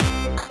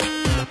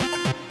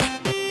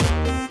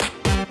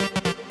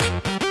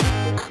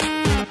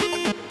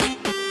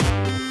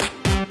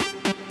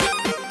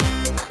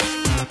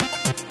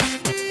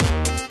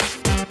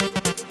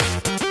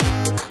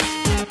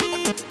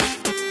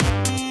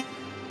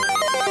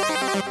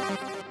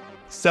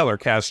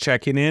Sellercast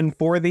checking in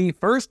for the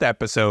first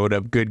episode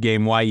of Good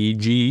Game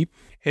YEG,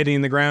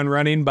 hitting the ground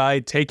running by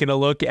taking a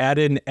look at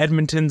an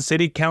Edmonton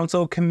City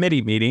Council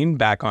committee meeting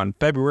back on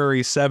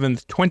February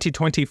 7th,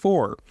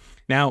 2024.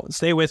 Now,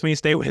 stay with me.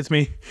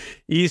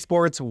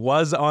 Esports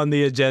was on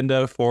the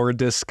agenda for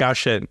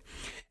discussion.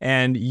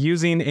 And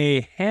using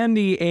a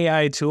handy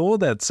AI tool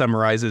that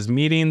summarizes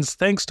meetings,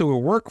 thanks to a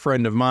work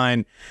friend of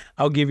mine,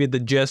 I'll give you the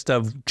gist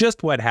of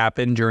just what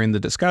happened during the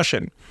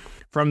discussion.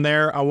 From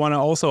there, I want to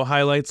also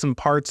highlight some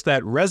parts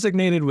that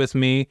resonated with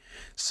me.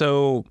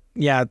 So,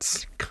 yeah,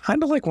 it's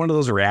kind of like one of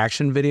those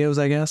reaction videos,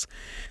 I guess.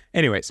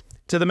 Anyways,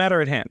 to the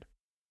matter at hand.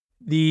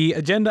 The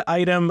agenda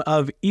item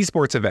of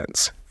esports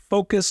events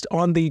focused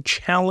on the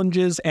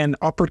challenges and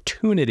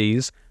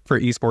opportunities for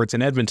esports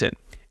in Edmonton,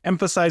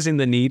 emphasizing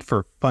the need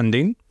for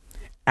funding,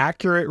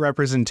 accurate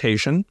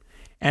representation,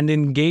 and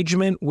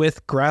engagement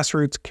with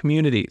grassroots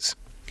communities.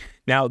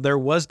 Now, there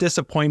was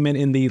disappointment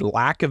in the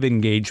lack of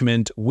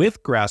engagement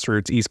with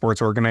grassroots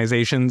esports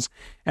organizations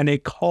and a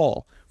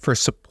call for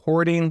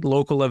supporting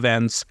local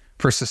events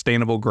for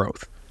sustainable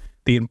growth.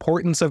 The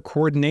importance of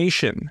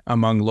coordination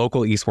among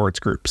local esports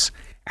groups,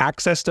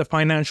 access to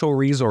financial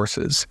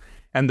resources,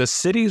 and the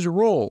city's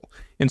role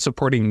in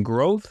supporting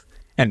growth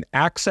and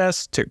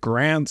access to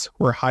grants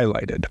were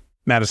highlighted.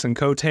 Madison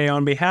Cote,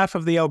 on behalf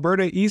of the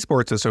Alberta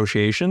Esports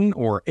Association,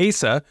 or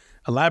ASA,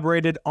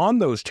 elaborated on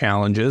those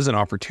challenges and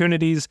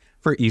opportunities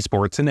for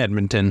esports in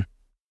Edmonton.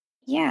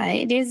 Yeah,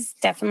 it is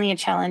definitely a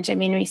challenge. I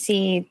mean, we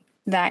see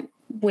that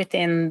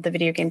within the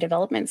video game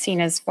development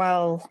scene as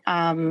well,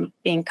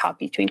 being caught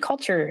between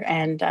culture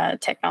and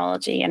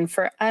technology. And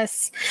for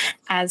us,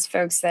 as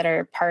folks that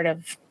are part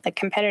of the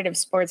competitive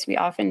sports, we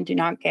often do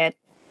not get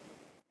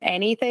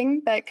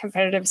anything that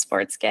competitive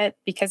sports get,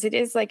 because it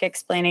is like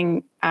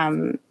explaining,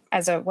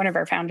 as one of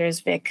our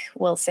founders, Vic,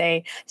 will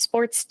say,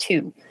 sports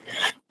too,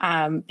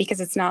 because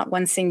it's not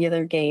one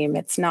singular game.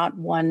 It's not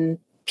one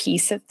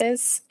piece of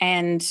this.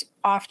 And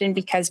often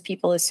because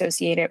people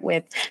associate it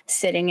with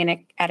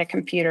sitting at a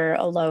computer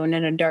alone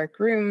in a dark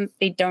room,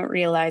 they don't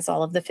realize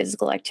all of the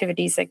physical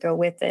activities that go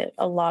with it.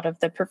 A lot of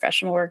the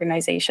professional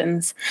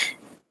organizations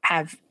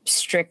have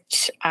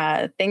strict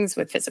things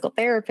with physical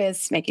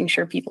therapists, making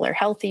sure people are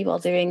healthy while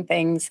doing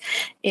things.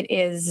 It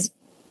is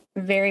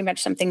very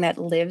much something that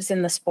lives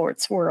in the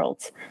sports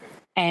world.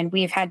 And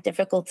we've had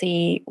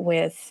difficulty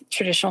with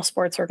traditional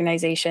sports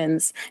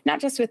organizations, not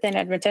just within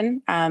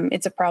Edmonton.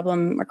 It's a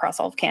problem across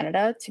all of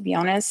Canada, to be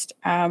honest.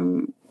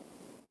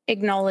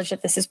 Acknowledge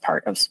that this is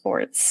part of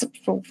sports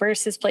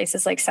versus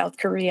places like South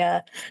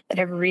Korea that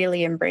have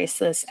really embraced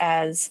this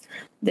as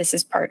this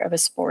is part of a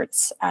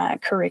sports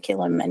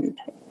curriculum and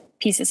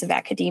pieces of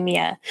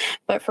academia.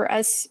 But for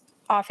us,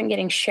 often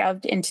getting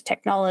shoved into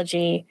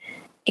technology,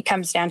 it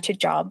comes down to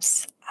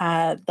jobs.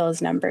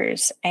 Those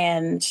numbers,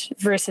 and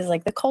versus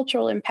like the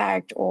cultural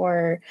impact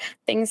or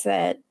things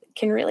that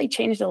can really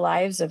change the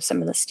lives of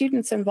some of the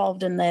students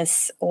involved in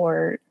this,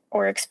 or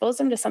expose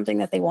them to something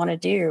that they want to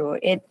do.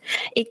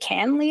 It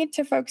can lead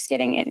to folks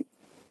getting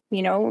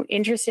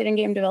interested in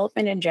game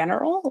development in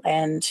general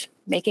and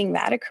making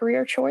that a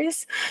career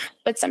choice.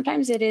 But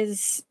sometimes it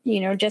is,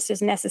 just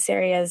as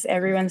necessary as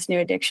everyone's new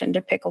addiction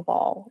to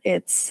pickleball.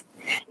 It's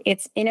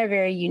in a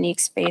very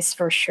unique space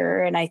for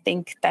sure. And I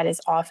think that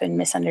is often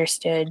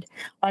misunderstood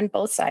on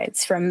both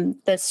sides, from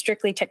the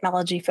strictly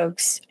technology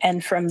folks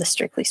and from the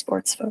strictly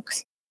sports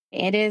folks.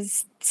 It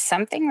is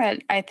something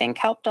that I think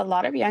helped a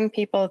lot of young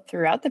people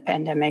throughout the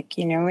pandemic,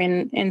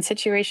 in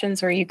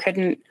situations where you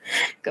couldn't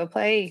go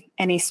play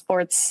any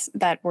sports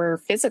that were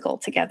physical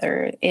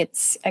together.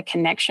 It's a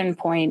connection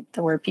point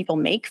where people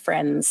make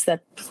friends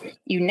that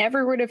you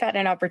never would have had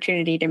an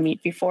opportunity to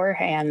meet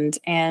beforehand.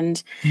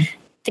 And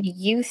the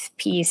youth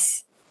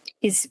piece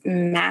is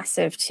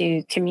massive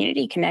to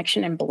community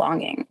connection and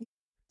belonging.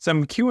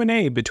 Some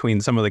Q&A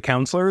between some of the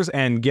councillors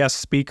and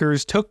guest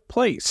speakers took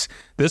place.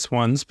 This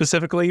one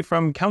specifically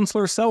from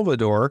Councillor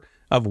Salvador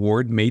of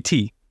Ward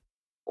Métis.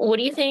 What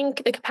do you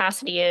think the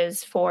capacity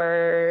is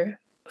for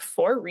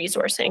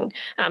resourcing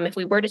if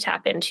we were to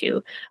tap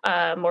into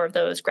more of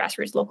those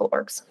grassroots local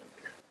orgs?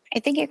 I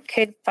think it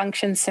could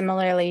function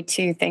similarly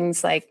to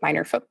things like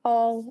minor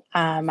football,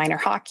 minor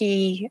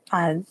hockey,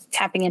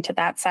 tapping into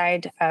that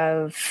side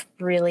of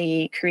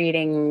really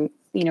creating,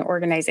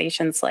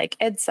 organizations like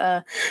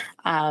EDSA,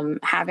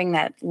 having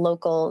that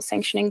local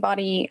sanctioning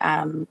body.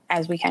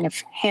 As we kind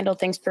of handle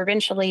things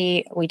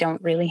provincially, we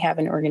don't really have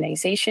an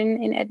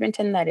organization in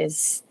Edmonton that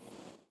is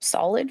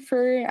solid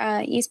for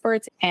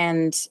esports.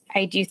 And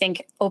I do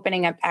think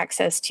opening up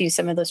access to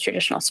some of those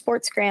traditional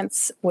sports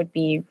grants would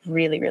be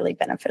really, really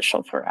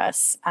beneficial for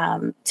us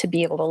to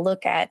be able to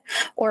look at,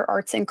 or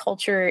arts and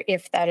culture,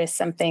 if that is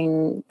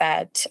something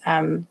that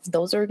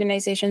those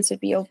organizations would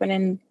be open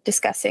in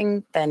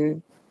discussing,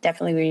 then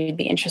definitely we'd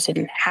be interested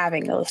in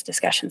having those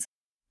discussions.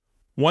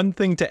 One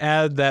thing to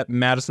add that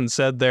Madison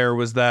said there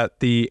was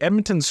that the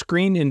Edmonton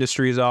Screen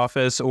Industries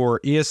Office,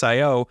 or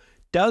ESIO,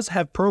 does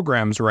have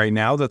programs right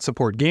now that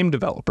support game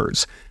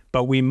developers,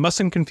 but we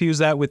mustn't confuse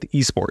that with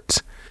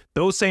esports.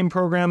 those same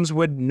programs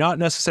would not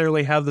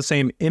necessarily have the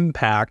same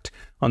impact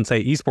on,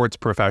 say, esports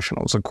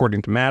professionals,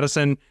 according to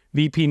Madison,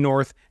 VP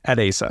North at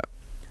ASA.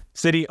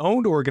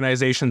 City-owned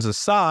organizations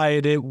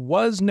aside, it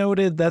was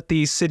noted that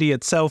the city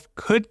itself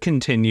could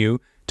continue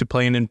to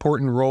play an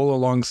important role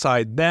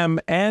alongside them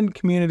and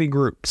community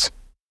groups.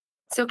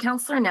 So,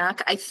 Councillor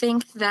Knack, I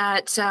think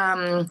that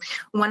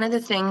one of the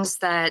things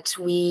that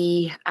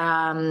we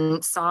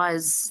saw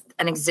as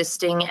an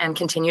existing and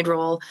continued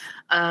role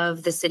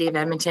of the City of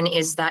Edmonton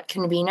is that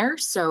convener.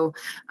 So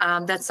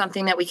that's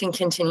something that we can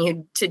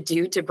continue to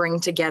do to bring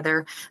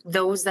together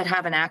those that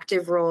have an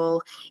active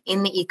role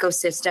in the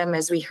ecosystem,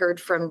 as we heard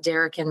from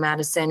Derek and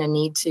Madison, a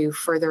need to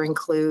further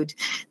include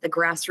the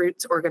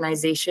grassroots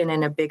organization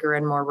in a bigger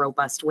and more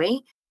robust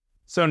way.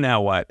 So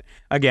now what?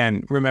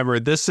 Again, remember,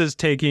 this is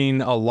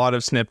taking a lot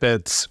of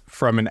snippets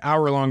from an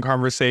hour-long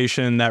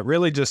conversation that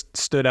really just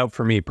stood out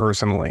for me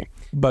personally.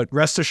 But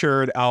rest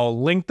assured,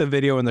 I'll link the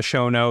video in the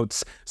show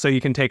notes so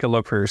you can take a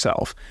look for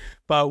yourself.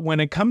 But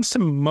when it comes to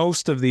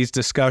most of these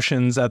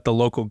discussions at the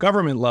local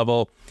government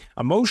level,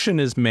 a motion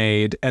is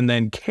made and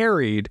then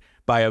carried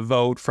by a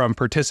vote from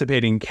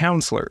participating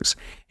councillors.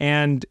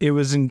 And it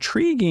was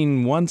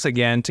intriguing once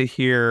again to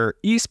hear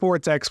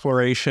esports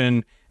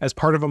exploration as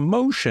part of a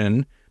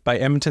motion by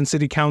Edmonton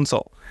City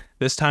Council,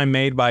 this time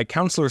made by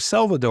Councillor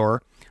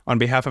Salvador on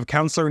behalf of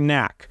Councillor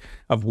Knack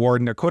of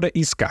Ward Nakota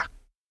Iska.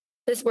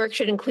 This work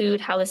should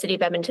include how the City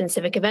of Edmonton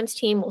Civic Events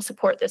team will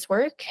support this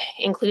work,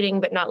 including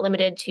but not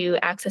limited to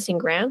accessing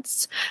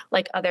grants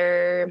like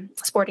other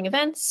sporting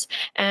events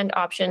and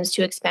options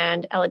to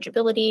expand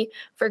eligibility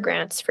for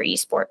grants for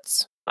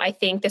esports. I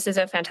think this is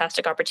a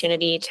fantastic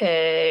opportunity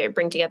to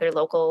bring together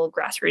local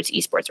grassroots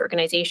esports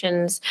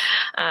organizations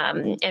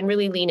and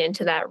really lean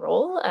into that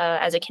role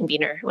as a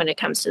convener when it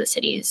comes to the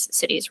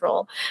city's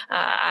role.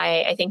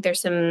 I think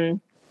there's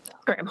some,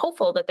 or I'm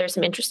hopeful that there's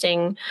some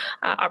interesting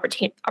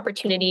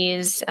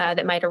opportunities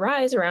that might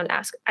arise around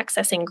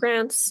accessing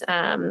grants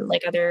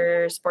like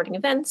other sporting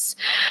events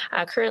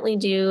currently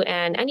do,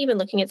 and even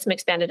looking at some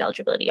expanded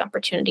eligibility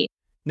opportunities.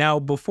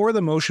 Now, before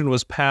the motion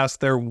was passed,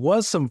 there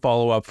was some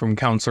follow-up from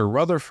Councillor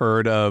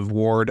Rutherford of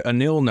Ward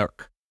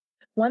Anilnuk.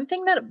 One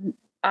thing that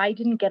I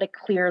didn't get a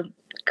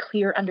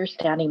clear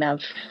understanding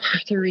of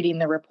through reading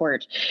the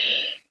report,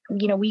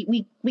 you know,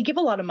 we give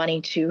a lot of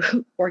money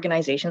to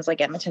organizations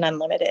like Edmonton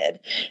Unlimited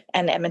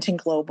and Edmonton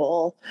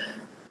Global,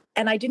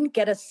 and I didn't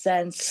get a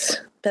sense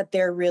that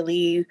there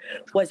really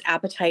was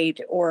appetite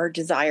or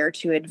desire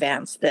to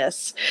advance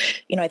this.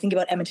 You know, I think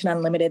about Edmonton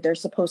Unlimited, they're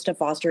supposed to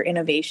foster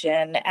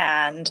innovation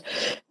and,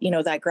 you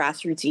know, that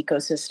grassroots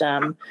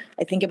ecosystem.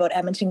 I think about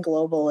Edmonton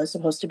Global is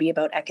supposed to be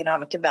about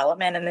economic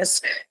development, and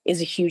this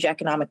is a huge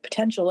economic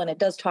potential. And it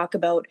does talk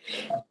about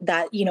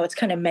that, you know, it's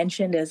kind of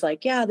mentioned as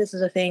like, yeah, this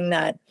is a thing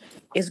that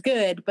is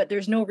good, but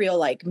there's no real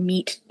like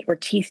meat or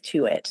teeth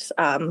to it.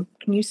 Can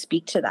you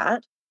speak to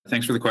that?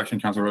 Thanks for the question,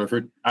 Councillor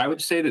Rutherford. I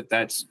would say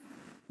that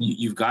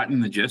you've gotten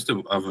the gist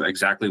of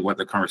exactly what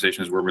the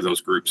conversations were with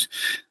those groups.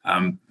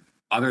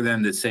 Other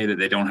than to say that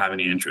they don't have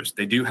any interest.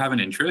 They do have an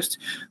interest.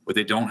 What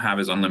they don't have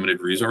is unlimited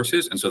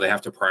resources, and so they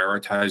have to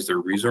prioritize their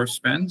resource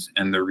spends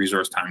and their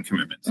resource time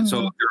commitments. Mm-hmm.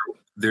 And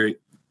so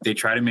they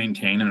try to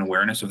maintain an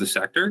awareness of the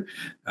sector,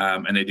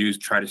 and they do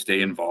try to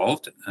stay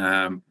involved.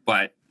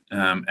 But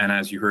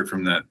as you heard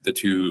from the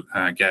two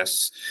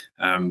guests,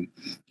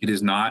 it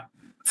is not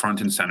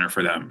front and center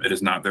for them. It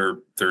is not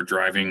their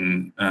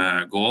driving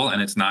goal,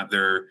 and it's not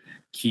their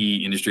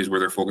key industries where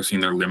they're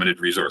focusing their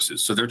limited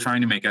resources. So they're trying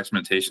to make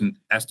estimates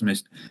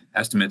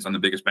on the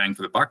biggest bang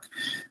for the buck,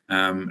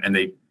 and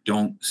they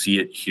don't see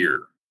it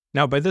here.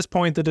 Now, by this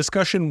point, the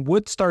discussion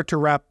would start to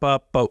wrap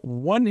up, but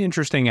one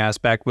interesting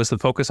aspect was the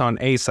focus on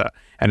ASA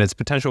and its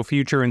potential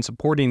future in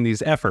supporting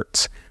these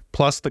efforts,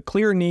 plus the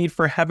clear need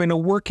for having a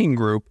working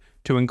group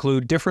to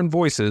include different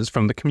voices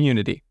from the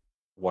community.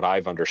 What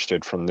I've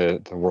understood from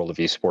the world of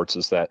esports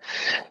is that,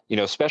 you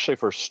know, especially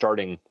for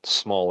starting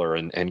smaller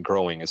and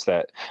growing, is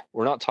that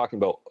we're not talking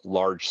about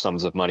large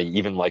sums of money,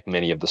 even like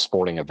many of the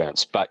sporting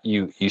events, but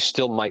you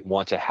still might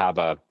want to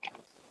have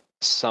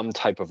some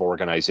type of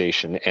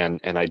organization, and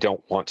I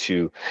don't want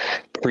to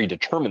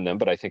predetermine them,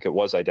 but I think it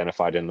was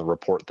identified in the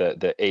report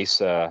that the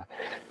ASA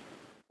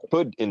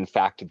could in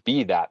fact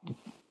be that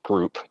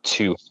group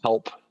to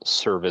help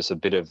serve as a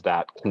bit of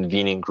that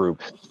convening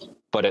group,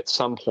 but at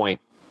some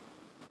point,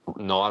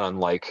 not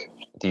unlike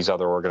these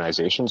other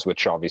organizations,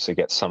 which obviously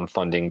get some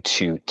funding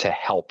to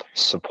help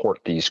support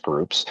these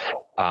groups,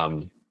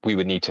 we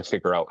would need to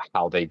figure out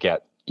how they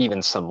get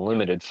even some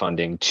limited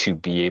funding to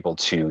be able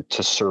to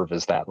serve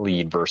as that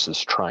lead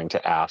versus trying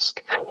to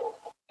ask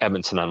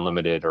Edmonton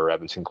Unlimited or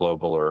Edmonton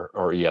Global or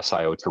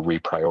ESIO to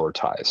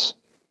reprioritize.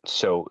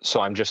 So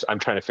I'm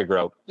trying to figure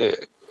out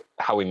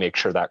how we make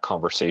sure that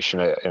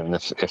conversation, and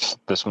if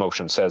this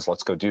motion says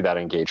let's go do that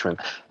engagement,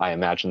 I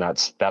imagine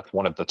that's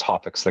one of the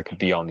topics that could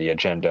be on the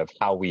agenda of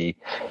how we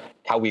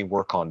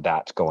work on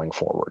that going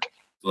forward.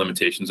 the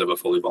limitations of a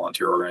fully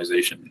volunteer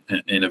organization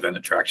in event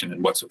attraction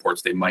and what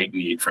supports they might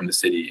need from the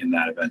city in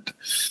that event.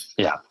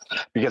 Yeah,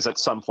 because at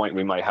some point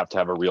we might have to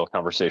have a real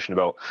conversation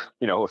about,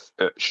 if,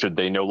 should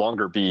they no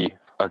longer be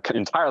an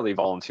entirely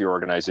volunteer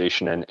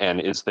organization,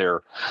 and is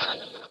there,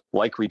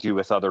 like we do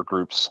with other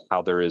groups,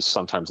 how there is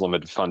sometimes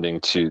limited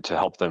funding to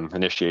help them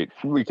initiate.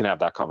 We can have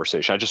that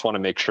conversation. I just want to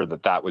make sure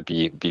that would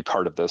be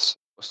part of this.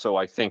 So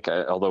I think,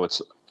 although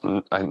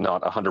I'm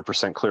not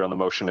 100% clear on the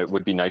motion, it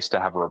would be nice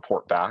to have a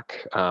report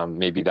back.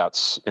 Maybe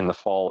that's in the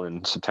fall,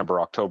 in September,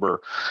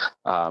 October,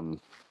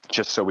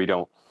 just so we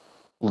don't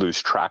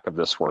lose track of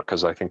this work,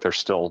 because I think there's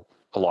still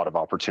a lot of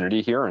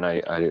opportunity here, and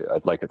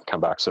I'd like it to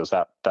come back. So is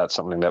that's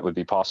something that would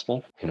be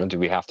possible? Do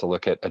we have to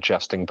look at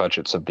adjusting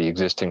budgets of the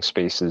existing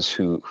spaces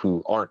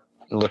who aren't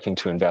looking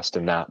to invest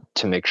in that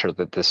to make sure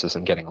that this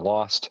isn't getting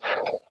lost?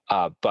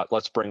 But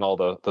let's bring all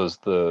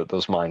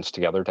those minds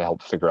together to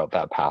help figure out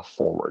that path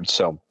forward.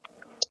 So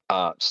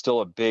still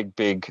a big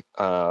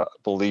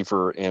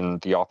believer in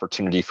the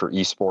opportunity for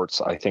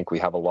esports. I think we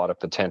have a lot of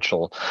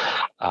potential.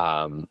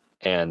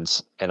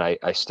 And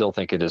I still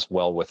think it is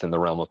well within the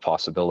realm of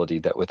possibility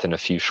that within a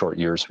few short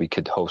years we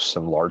could host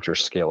some larger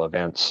scale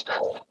events.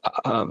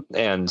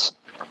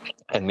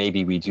 And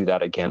maybe we do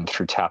that again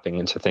through tapping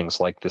into things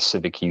like the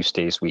civic use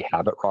days we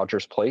have at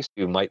Rogers Place.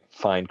 You might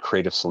find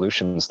creative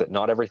solutions that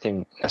not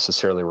everything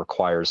necessarily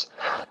requires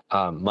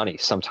money.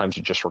 Sometimes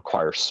it just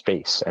requires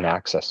space and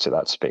access to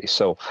that space.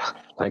 So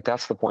I think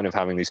that's the point of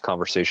having these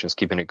conversations,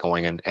 keeping it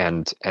going,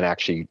 and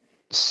actually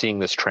seeing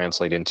this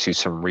translate into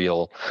some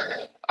real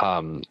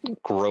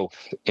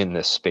growth in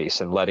this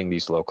space, and letting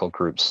these local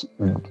groups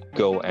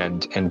go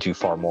and do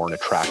far more and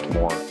attract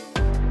more.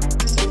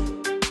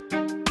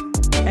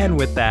 And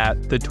with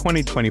that, the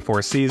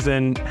 2024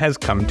 season has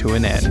come to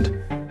an end.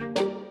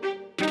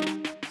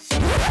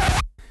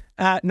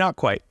 Not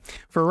quite.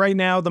 For right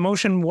now, the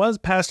motion was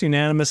passed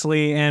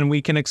unanimously, and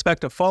we can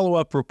expect a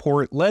follow-up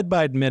report led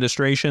by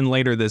administration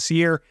later this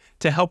year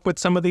to help with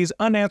some of these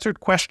unanswered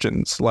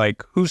questions,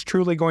 like who's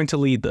truly going to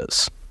lead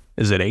this?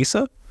 Is it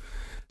ASA?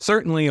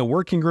 Certainly, a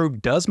working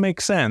group does make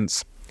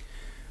sense.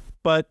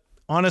 But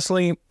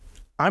honestly,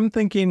 I'm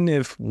thinking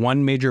if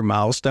one major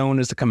milestone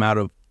is to come out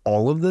of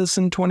all of this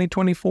in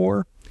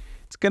 2024,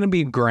 it's going to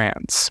be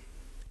grants,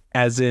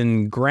 as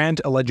in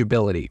grant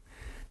eligibility,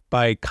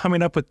 by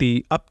coming up with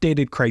the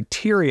updated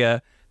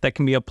criteria that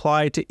can be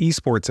applied to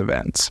esports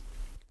events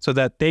so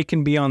that they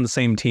can be on the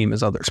same team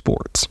as other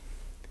sports.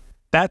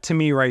 That, to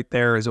me, right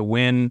there is a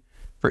win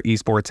for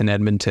esports in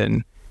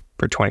Edmonton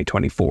for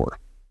 2024.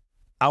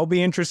 I'll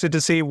be interested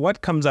to see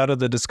what comes out of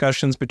the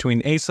discussions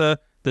between ASA,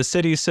 the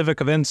city's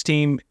civic events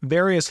team,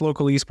 various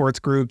local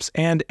esports groups,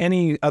 and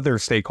any other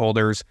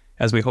stakeholders,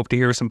 as we hope to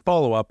hear some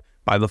follow-up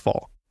by the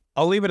fall.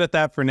 I'll leave it at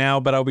that for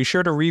now, but I'll be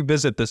sure to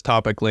revisit this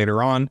topic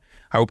later on.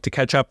 I hope to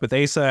catch up with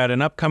ASA at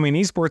an upcoming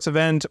esports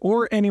event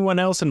or anyone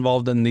else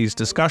involved in these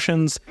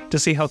discussions to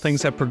see how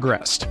things have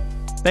progressed.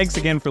 Thanks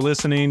again for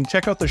listening.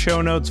 Check out the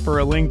show notes for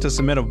a link to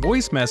submit a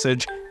voice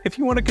message if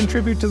you want to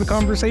contribute to the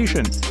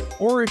conversation,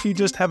 or if you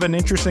just have an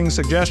interesting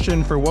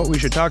suggestion for what we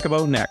should talk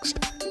about next.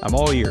 I'm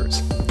all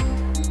ears.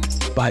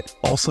 But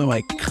also,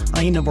 I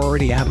kind of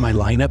already have my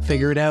lineup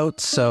figured out,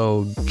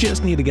 so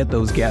just need to get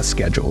those guests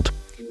scheduled.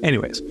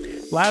 Anyways,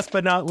 last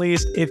but not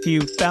least, if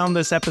you found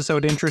this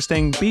episode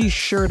interesting, be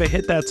sure to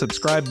hit that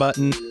subscribe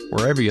button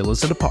wherever you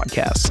listen to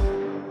podcasts.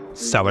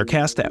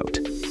 Cellarcast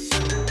out.